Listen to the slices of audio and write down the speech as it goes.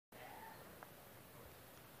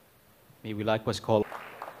May we likewise call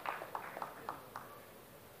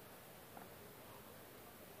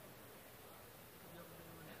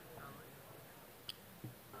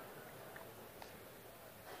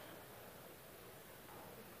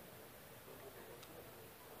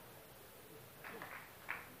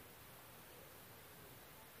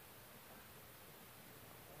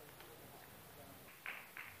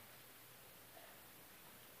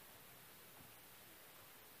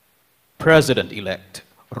President-elect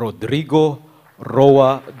Rodrigo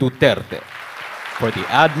Roa Duterte for the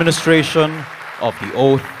administration of the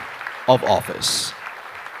oath of office.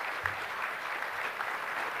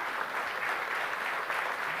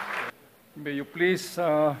 May you please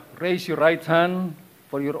raise your right hand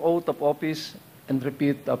for your oath of office and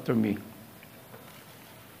repeat after me.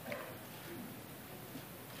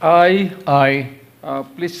 I,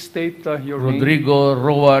 Please state your name. Rodrigo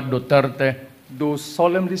Roa Duterte, Do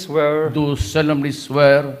solemnly swear do solemnly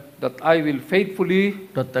swear that I will faithfully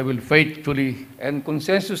that I will faithfully and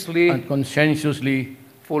conscientiously and conscientiously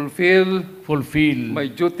fulfill fulfill my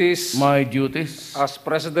duties my duties as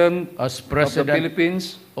President as of the President Philippines,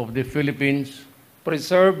 of the Philippines,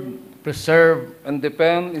 preserve preserve and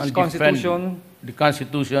defend its and Constitution, defend the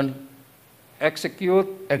Constitution, execute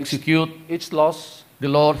its laws, the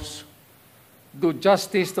laws, do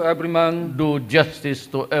justice to every man, do justice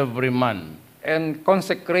to every man, and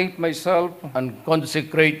consecrate myself and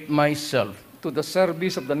consecrate myself to the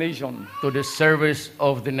service of the nation. to the service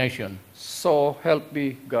of the nation. So help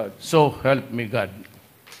me God. So help me God.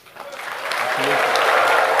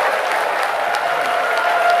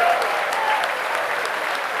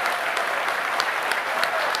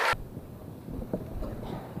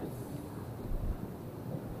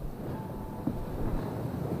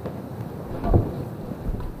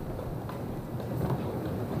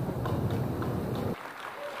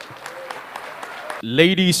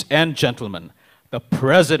 Ladies and gentlemen, the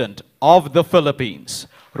President of the Philippines,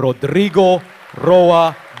 Rodrigo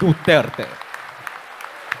Roa Duterte.